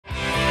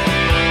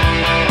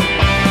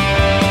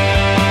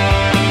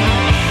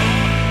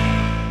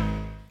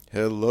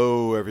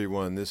Hello,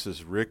 everyone. This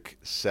is Rick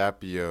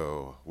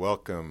Sapio.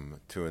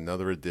 Welcome to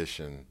another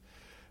edition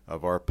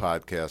of our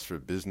podcast for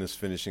Business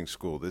Finishing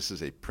School. This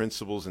is a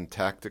Principles and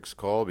Tactics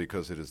call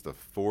because it is the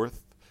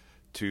fourth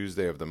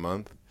Tuesday of the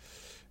month,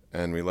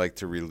 and we like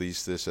to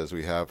release this as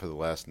we have for the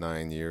last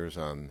 9 years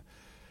on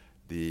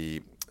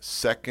the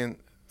second,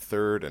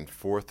 third, and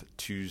fourth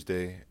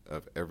Tuesday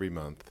of every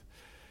month.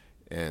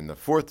 And the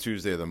fourth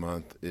Tuesday of the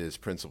month is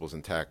Principles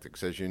and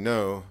Tactics. As you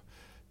know,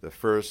 the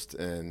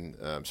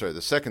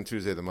second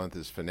Tuesday of the month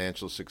is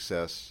financial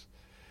success,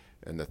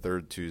 and the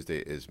third Tuesday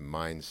is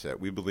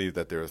mindset. We believe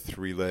that there are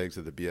three legs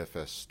of the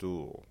BFS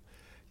stool.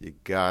 You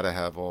got to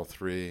have all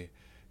three.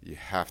 You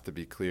have to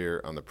be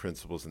clear on the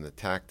principles and the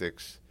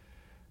tactics,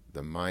 the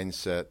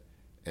mindset,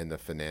 and the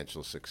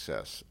financial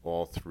success.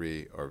 All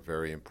three are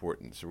very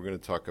important. So we're going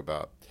to talk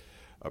about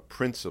a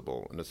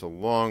principle, and it's a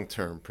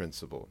long-term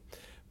principle,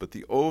 but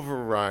the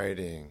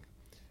overriding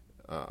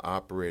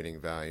operating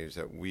values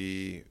that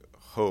we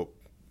hope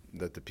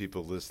that the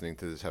people listening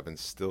to this have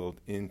instilled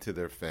into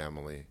their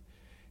family,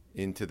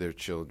 into their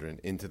children,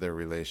 into their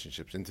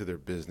relationships, into their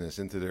business,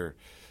 into their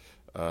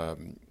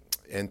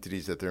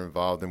entities that they're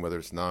involved in, whether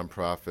it's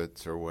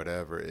nonprofits or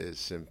whatever, is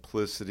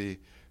simplicity,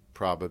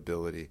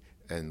 probability,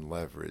 and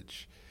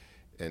leverage.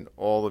 And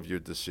all of your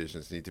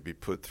decisions need to be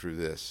put through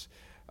this.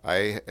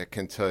 I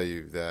can tell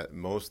you that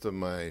most of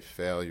my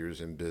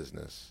failures in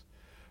business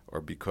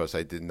are because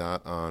I did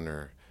not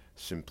honor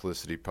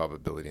simplicity,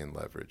 probability, and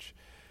leverage.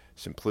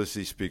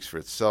 Simplicity speaks for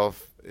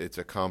itself. It's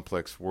a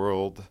complex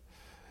world.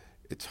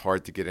 It's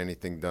hard to get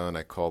anything done.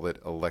 I call it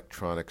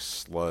electronic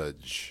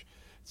sludge.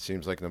 It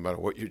seems like no matter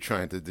what you're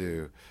trying to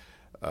do,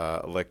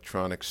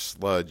 electronic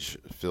sludge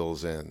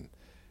fills in,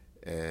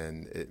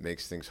 and it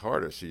makes things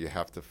harder. So you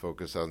have to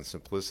focus on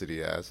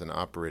simplicity as an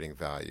operating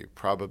value.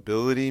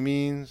 Probability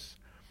means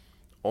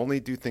only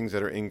do things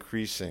that are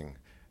increasing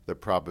the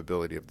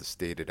probability of the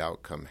stated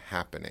outcome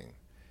happening.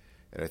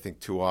 And I think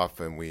too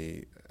often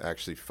we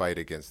actually fight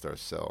against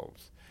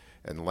ourselves.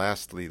 And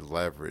lastly,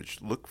 leverage.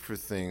 Look for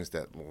things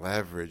that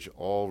leverage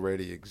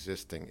already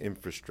existing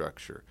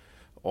infrastructure,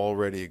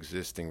 already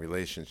existing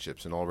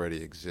relationships, and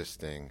already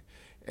existing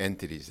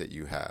entities that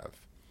you have.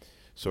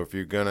 So if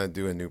you're going to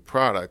do a new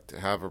product,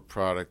 have a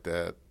product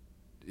that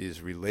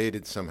is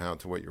related somehow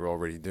to what you're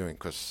already doing,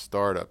 because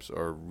startups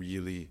are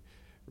really,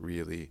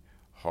 really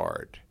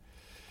hard.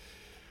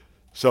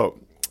 So,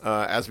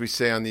 as we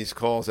say on these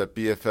calls at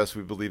BFS,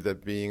 we believe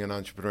that being an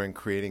entrepreneur and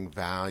creating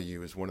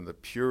value is one of the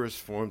purest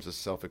forms of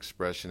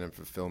self-expression and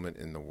fulfillment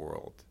in the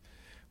world.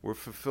 We're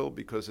fulfilled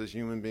because as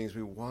human beings,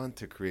 we want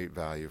to create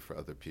value for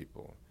other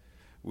people.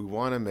 We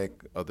want to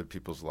make other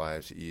people's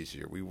lives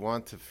easier. We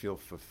want to feel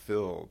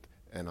fulfilled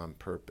and on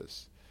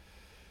purpose.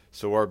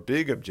 So our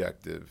big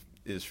objective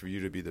is for you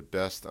to be the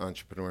best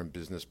entrepreneur and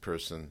business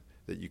person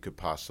that you could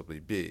possibly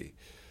be.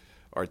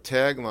 Our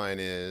tagline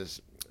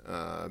is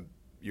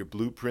your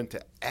blueprint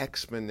to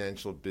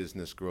exponential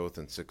business growth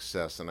and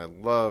success. And I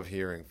love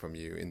hearing from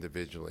you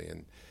individually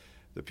and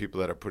the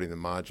people that are putting the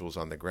modules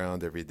on the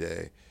ground every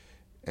day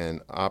and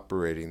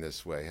operating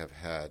this way have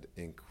had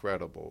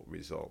incredible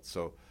results.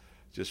 So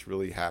just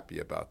really happy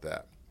about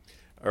that.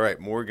 All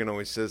right, Morgan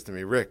always says to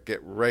me, Rick,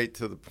 get right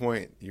to the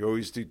point. You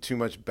always do too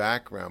much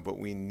background, but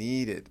we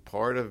need it.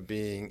 Part of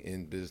being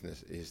in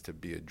business is to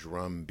be a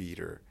drum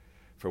beater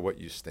for what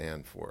you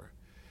stand for.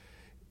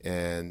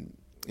 And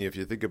if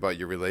you think about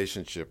your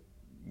relationship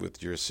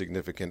with your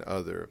significant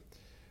other,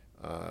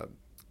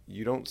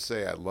 you don't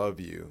say, I love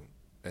you,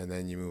 and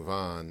then you move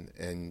on,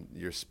 and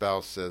your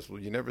spouse says, well,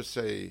 you never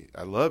say,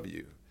 I love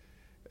you.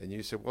 And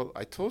you say, well,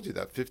 I told you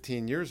that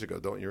 15 years ago.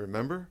 Don't you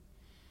remember?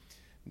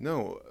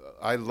 No,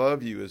 I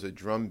love you is a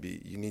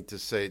drumbeat. You need to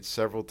say it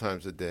several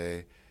times a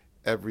day,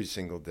 every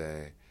single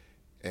day.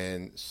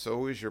 And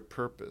so is your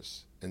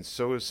purpose. And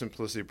so is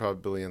simplicity,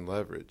 probability, and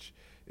leverage.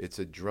 It's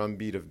a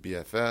drumbeat of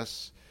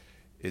BFS.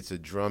 It's a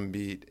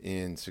drumbeat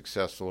in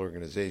successful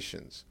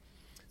organizations.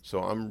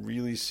 So I'm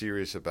really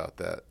serious about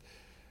that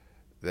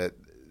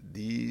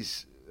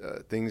these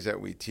things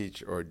that we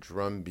teach are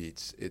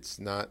drumbeats. It's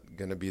not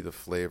going to be the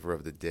flavor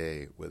of the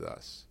day with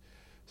us.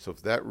 So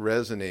if that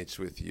resonates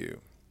with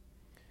you,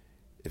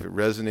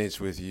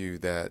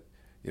 that,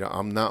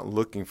 I'm not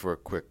looking for a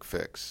quick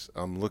fix.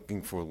 I'm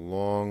looking for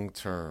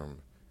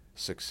long-term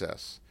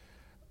success.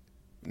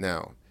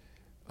 Now,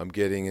 I'm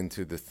getting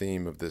into the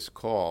theme of this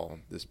call,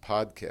 this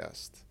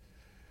podcast.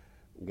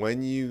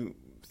 When you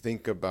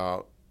think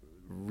about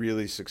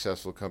really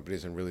successful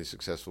companies and really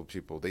successful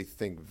people, they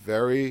think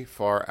very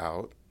far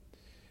out,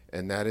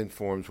 and that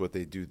informs what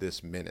they do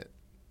this minute.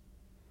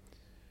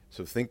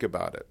 So think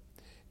about it.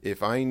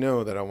 If I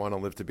know that I want to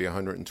live to be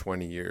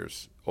 120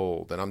 years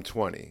old, and I'm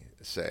 20,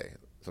 say.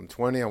 So I'm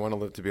 20, I want to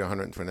live to be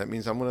 120. That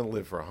means I'm going to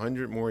live for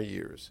 100 more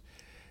years.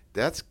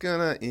 That's going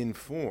to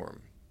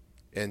inform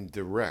and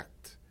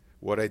direct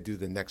what I do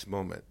the next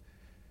moment.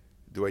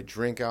 Do I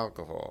drink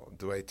alcohol?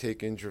 Do I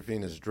take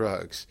intravenous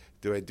drugs?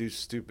 Do I do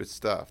stupid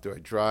stuff? Do I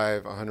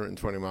drive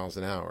 120 miles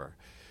an hour?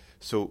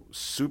 So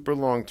super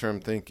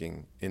long-term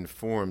thinking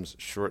informs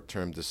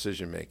short-term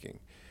decision-making.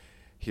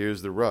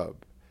 Here's the rub.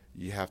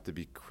 You have to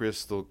be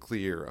crystal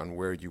clear on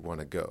where you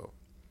want to go.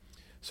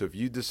 So if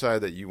you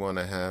decide that you want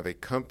to have a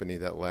company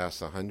that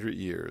lasts 100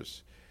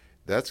 years,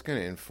 that's going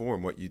to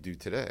inform what you do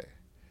today.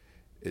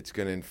 It's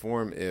going to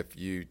inform if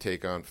you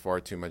take on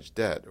far too much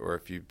debt, or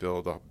if you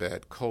build a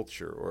bad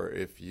culture, or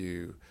if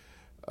you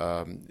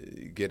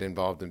get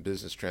involved in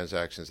business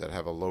transactions that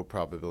have a low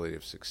probability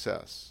of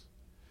success.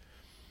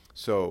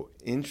 So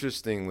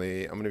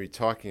interestingly, I'm going to be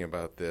talking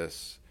about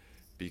this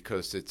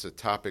because it's a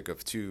topic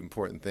of two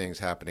important things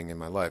happening in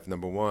my life.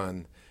 Number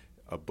one,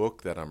 a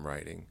book that I'm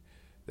writing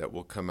that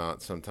will come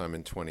out sometime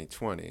in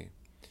 2020.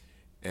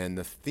 And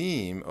the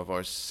theme of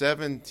our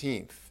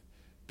 17th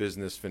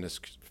Business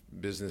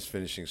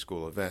Finishing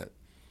School event,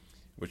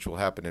 which will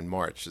happen in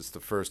March. It's the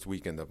first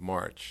weekend of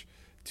March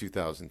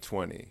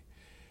 2020.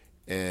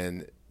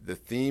 And the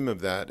theme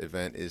of that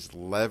event is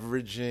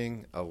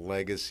leveraging a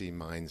legacy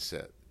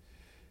mindset.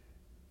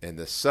 And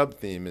the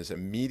sub-theme is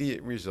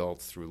immediate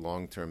results through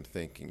long-term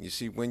thinking. You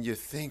see, when you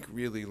think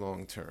really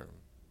long-term,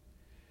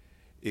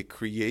 it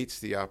creates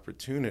the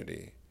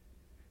opportunity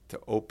to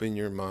open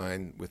your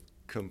mind with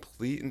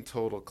complete and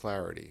total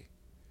clarity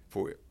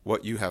for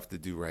what you have to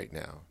do right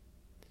now.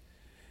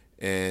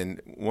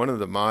 And one of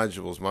the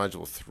modules,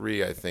 Module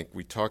 3, I think,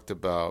 we talked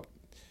about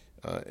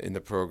in the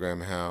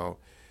program how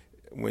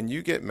when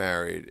you get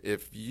married,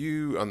 if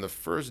you, on the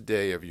first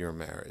day of your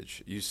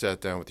marriage, you sat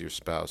down with your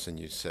spouse and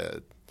you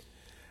said,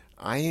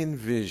 I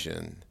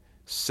envision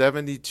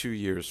 72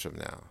 years from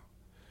now,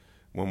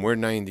 when we're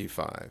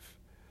 95,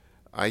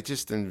 I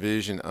just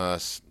envision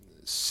us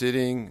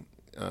sitting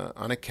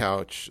on a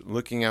couch,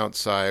 looking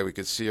outside. We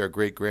could see our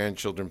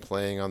great-grandchildren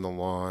playing on the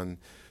lawn.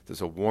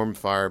 There's a warm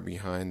fire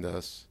behind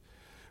us.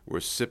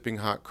 We're sipping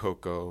hot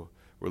cocoa.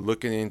 We're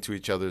looking into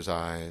each other's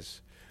eyes.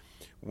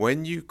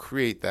 When you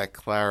create that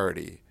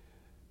clarity,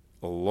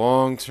 a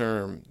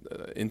long-term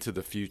into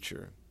the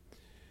future,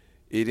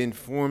 it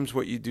informs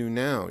what you do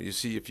now. You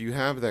see, if you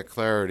have that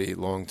clarity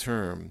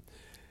long-term,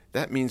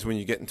 that means when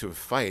you get into a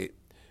fight,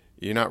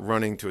 you're not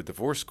running to a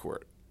divorce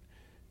court,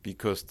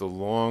 because the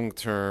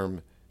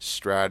long-term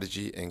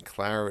strategy and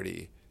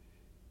clarity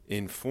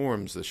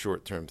informs the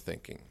short-term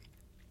thinking.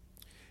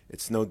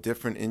 It's no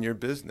different in your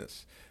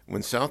business.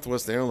 When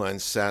Southwest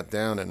Airlines sat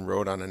down and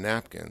wrote on a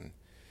napkin,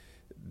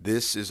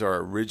 this is our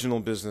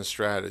original business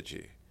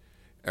strategy,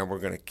 and we're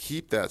going to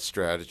keep that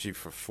strategy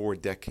for 4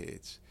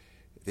 decades.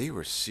 They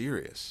were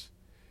serious.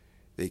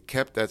 They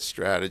kept that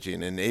strategy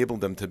and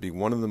enabled them to be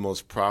one of the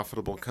most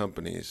profitable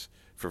companies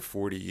for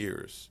 40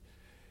 years.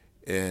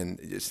 And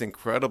it's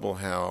incredible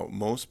how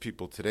most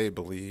people today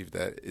believe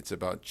that it's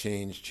about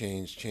change,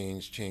 change,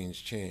 change,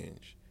 change,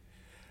 change.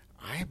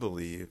 I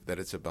believe that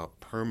it's about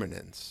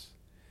permanence.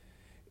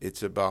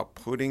 It's about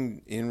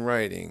putting in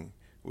writing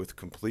with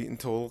complete and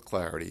total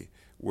clarity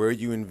where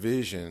you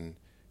envision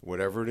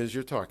whatever it is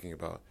you're talking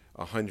about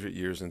 100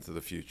 years into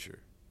the future.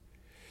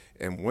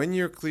 And when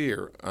you're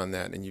clear on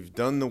that, and you've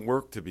done the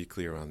work to be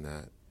clear on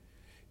that,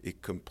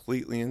 it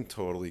completely and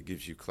totally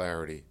gives you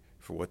clarity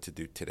for what to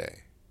do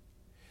today.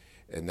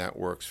 And that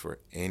works for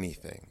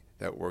anything.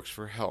 That works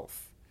for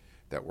health.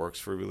 That works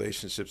for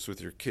relationships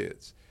with your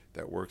kids.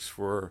 That works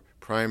for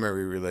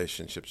primary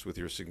relationships with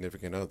your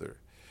significant other.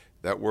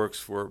 That works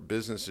for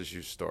businesses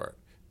you start,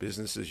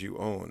 businesses you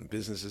own,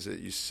 businesses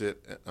that you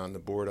sit on the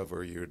board of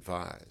or you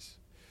advise.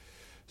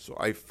 So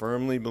I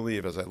firmly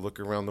believe, as I look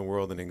around the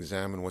world and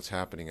examine what's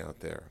happening out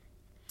there,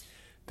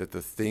 that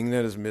the thing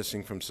that is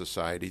missing from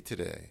society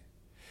today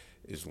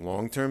is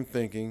long-term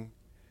thinking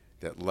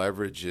that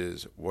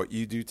leverages what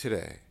you do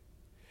today.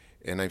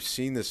 And I've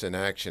seen this in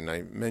action.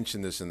 I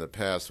mentioned this in the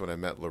past when I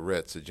met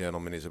Loritz, a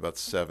gentleman. He's about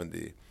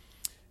 70.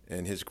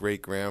 And his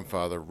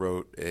great-grandfather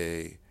wrote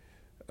a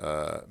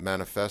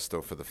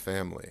manifesto for the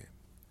family.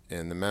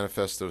 And the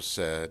manifesto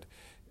said,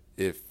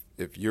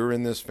 if you're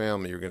in this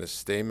family, you're going to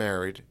stay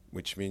married,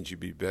 which means you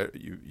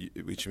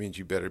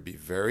better be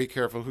very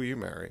careful who you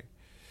marry.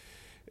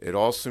 It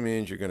also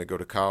means you're going to go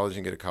to college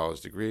and get a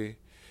college degree.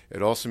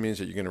 It also means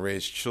that you're going to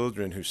raise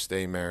children who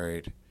stay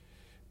married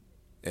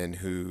and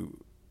who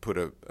put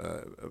a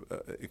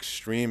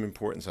extreme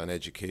importance on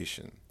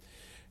education.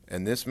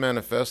 And this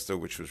manifesto,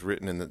 which was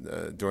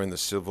written during the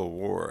Civil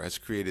War, has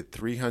created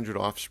 300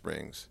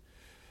 offsprings.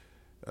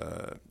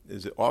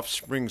 Is it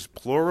offsprings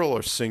plural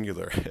or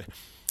singular?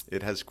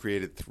 It has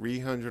created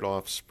 300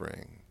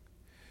 offspring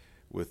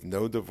with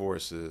no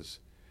divorces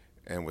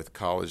and with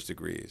college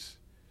degrees.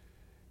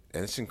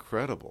 And it's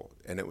incredible.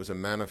 And it was a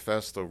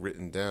manifesto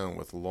written down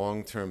with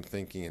long-term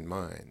thinking in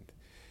mind.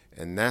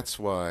 And that's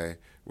why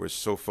we're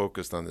so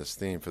focused on this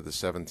theme for the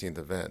 17th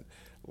event,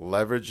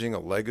 leveraging a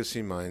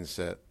legacy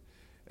mindset,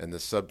 and the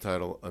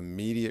subtitle,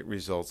 Immediate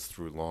Results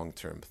Through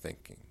Long-Term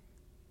Thinking.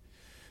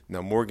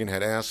 Now, Morgan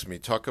had asked me,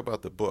 talk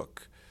about the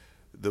book.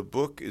 The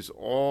book is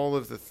all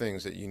of the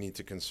things that you need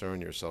to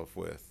concern yourself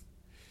with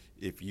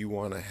if you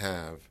want to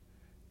have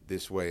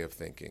this way of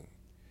thinking,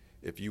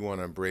 if you want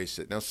to embrace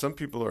it. Now, some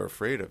people are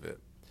afraid of it.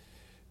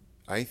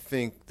 I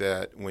think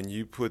that when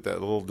you put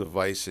that little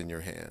device in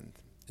your hand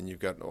and you've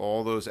got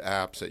all those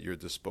apps at your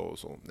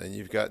disposal, and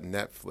you've got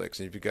Netflix,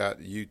 and you've got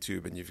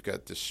YouTube, and you've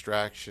got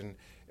distraction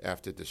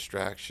after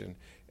distraction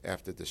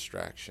after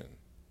distraction.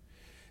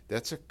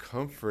 That's a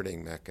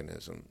comforting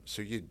mechanism,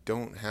 so you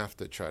don't have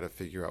to try to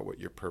figure out what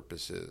your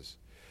purpose is.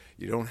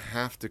 You don't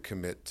have to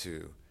commit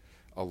to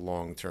a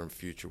long-term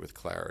future with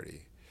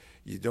clarity.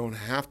 You don't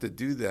have to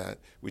do that,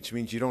 which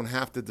means you don't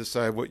have to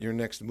decide what your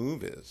next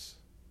move is.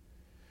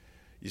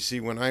 You see,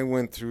 when I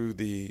went through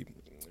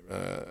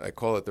I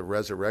call it the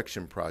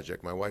Resurrection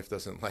Project. My wife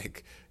doesn't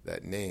like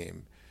that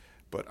name,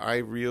 but I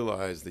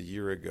realized a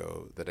year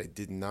ago that I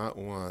did not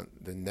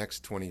want the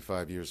next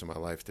 25 years of my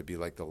life to be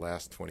like the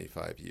last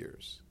 25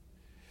 years.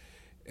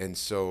 And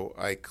so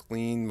I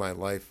cleaned my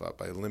life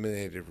up. I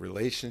eliminated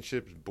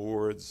relationships,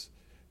 boards,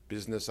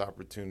 business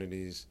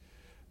opportunities,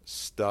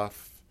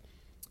 stuff,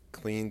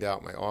 cleaned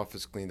out my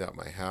office, cleaned out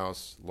my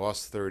house,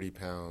 lost 30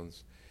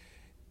 pounds.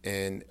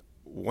 And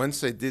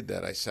once I did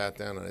that, I sat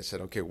down and I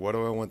said, okay, what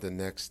do I want the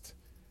next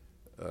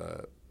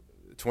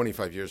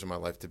 25 years of my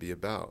life to be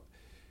about?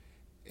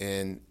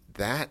 And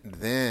that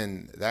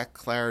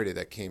clarity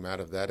that came out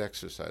of that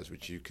exercise,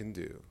 which you can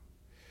do,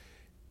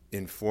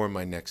 informed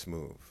my next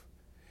move.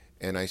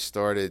 And I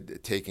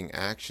started taking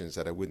actions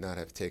that I would not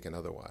have taken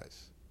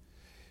otherwise.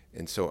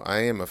 And so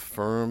I am a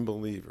firm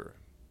believer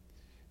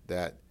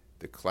that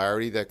the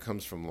clarity that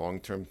comes from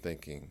long-term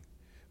thinking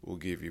will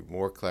give you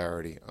more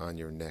clarity on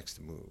your next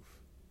move.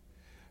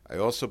 I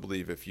also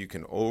believe if you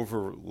can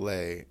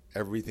overlay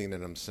everything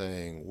that I'm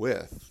saying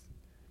with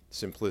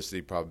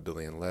simplicity,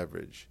 probability, and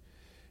leverage,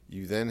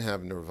 you then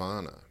have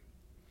nirvana.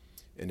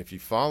 And if you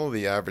follow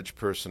the average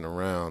person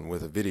around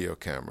with a video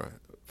camera,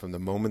 from the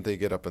moment they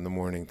get up in the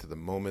morning to the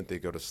moment they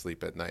go to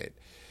sleep at night,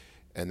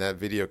 and that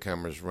video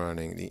camera is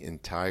running the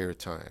entire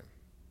time,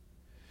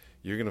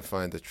 you're going to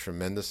find a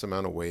tremendous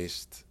amount of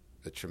waste,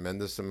 a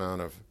tremendous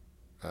amount of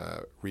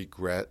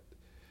regret,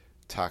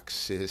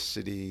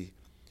 toxicity,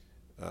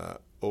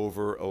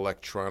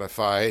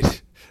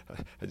 over-electronified.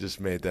 I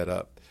just made that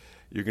up.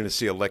 You're going to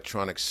see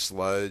electronic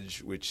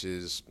sludge, which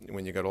is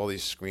when you got all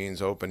these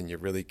screens open and you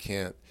really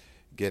can't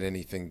get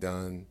anything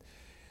done.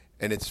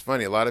 And it's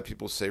funny, a lot of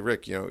people say,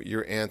 Rick,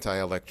 you're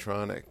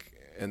anti-electronic.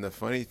 And the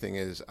funny thing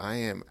is, I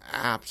am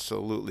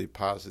absolutely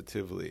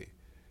positively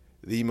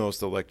the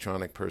most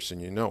electronic person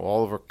you know.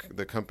 All of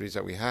the companies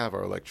that we have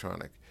are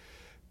electronic.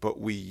 But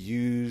we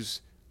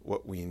use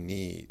what we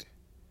need.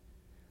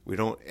 We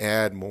don't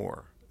add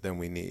more than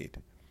we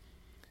need.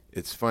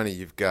 It's funny,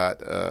 you've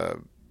got,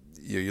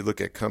 you look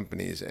at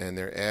companies and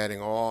they're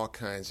adding all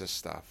kinds of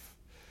stuff.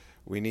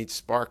 We need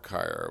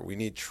SparkHire, we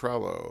need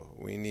Trello,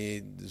 we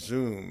need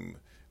Zoom,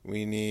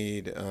 we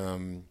need, I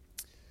don't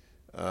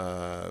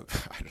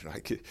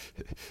know,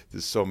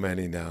 there's so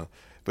many now.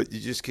 But you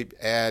just keep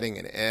adding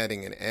and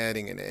adding and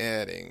adding and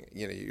adding.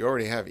 You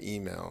already have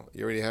email,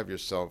 you already have your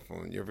cell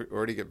phone, you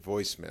already get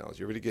voicemails,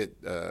 you're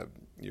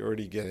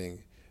already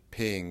getting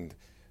pinged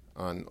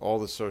on all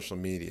the social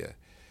media.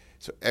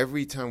 So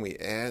every time we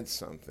add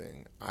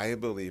something, I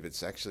believe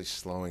it's actually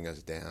slowing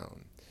us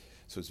down.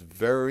 So it's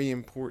very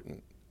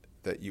important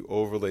that you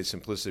overlay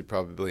simplicity,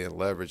 probability, and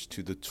leverage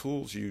to the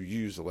tools you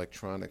use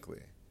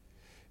electronically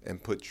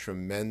and put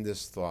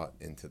tremendous thought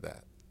into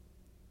that.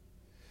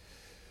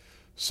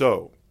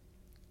 So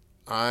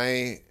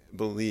I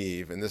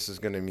believe, and this is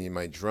going to be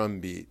my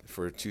drumbeat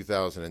for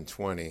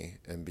 2020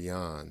 and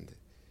beyond,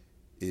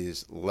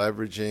 is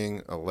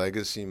leveraging a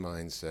legacy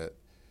mindset,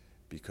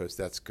 because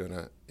that's going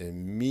to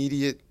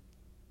immediately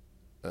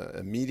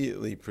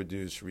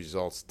produce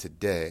results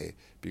today,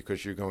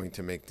 because you're going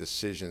to make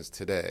decisions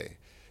today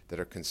that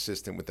are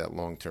consistent with that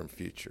long-term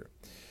future.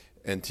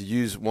 And to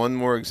use one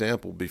more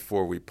example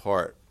before we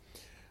part,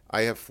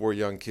 I have 4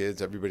 young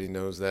kids. Everybody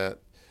knows that.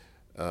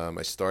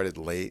 I started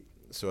late.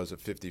 So as a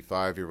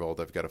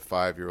 55-year-old, I've got a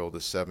 5-year-old, a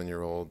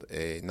 7-year-old,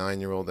 a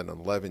 9-year-old, and an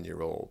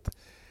 11-year-old.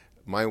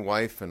 My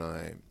wife and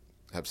I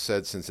have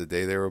said since the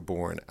day they were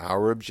born,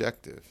 our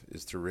objective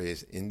is to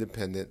raise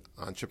independent,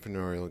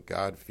 entrepreneurial,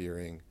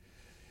 God-fearing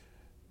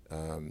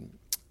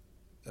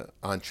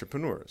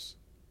entrepreneurs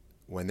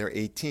when they're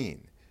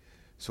 18.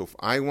 So if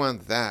I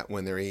want that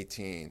when they're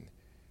 18,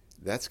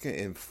 that's going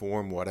to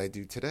inform what I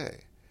do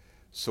today.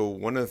 So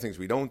one of the things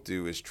we don't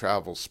do is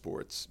travel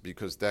sports,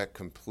 because that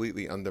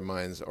completely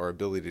undermines our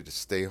ability to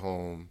stay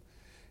home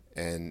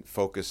and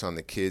focus on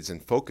the kids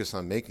and focus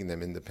on making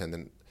them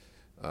independent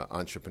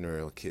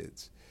entrepreneurial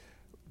kids.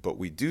 But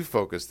we do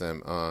focus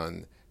them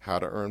on how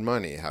to earn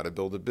money, how to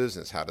build a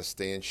business, how to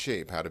stay in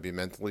shape, how to be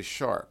mentally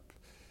sharp,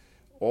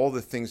 all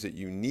the things that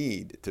you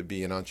need to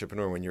be an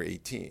entrepreneur when you're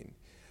 18.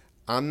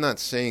 I'm not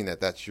saying that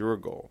that's your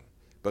goal,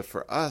 but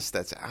for us,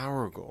 that's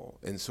our goal.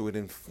 And so it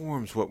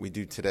informs what we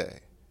do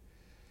today.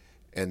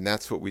 And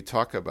that's what we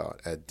talk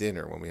about at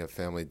dinner when we have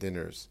family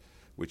dinners,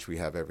 which we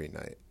have every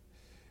night.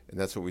 And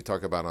that's what we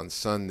talk about on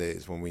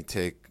Sundays when we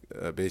take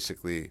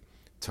basically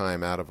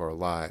time out of our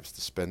lives to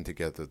spend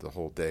together the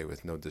whole day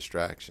with no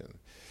distraction.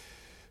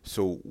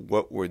 So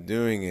what we're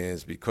doing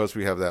is, because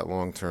we have that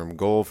long-term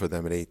goal for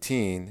them at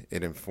 18,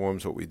 it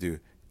informs what we do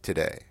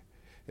today.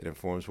 It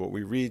informs what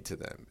we read to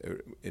them.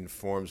 It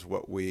informs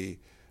what we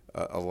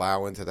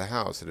allow into the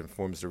house. It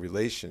informs the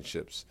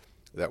relationships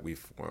that we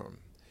form.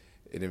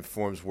 It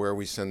informs where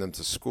we send them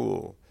to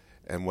school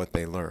and what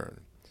they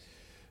learn.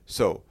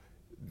 So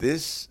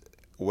this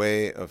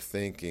way of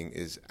thinking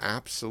is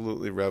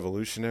absolutely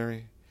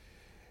revolutionary,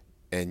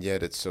 and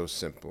yet it's so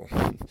simple.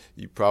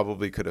 You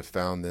probably could have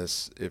found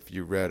this if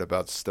you read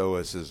about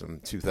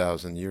Stoicism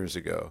 2,000 years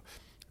ago.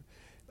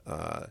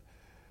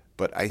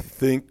 But I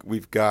think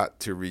we've got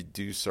to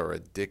reduce our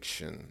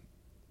addiction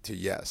to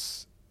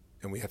yes,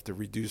 and we have to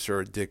reduce our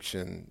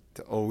addiction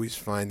to always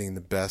finding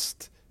the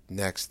best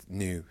next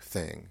new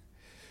thing.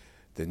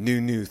 The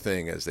new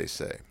thing, as they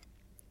say.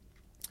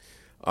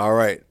 All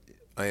right,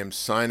 I am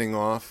signing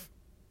off.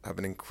 Have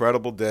an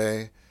incredible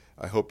day.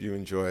 I hope you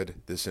enjoyed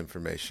this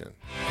information.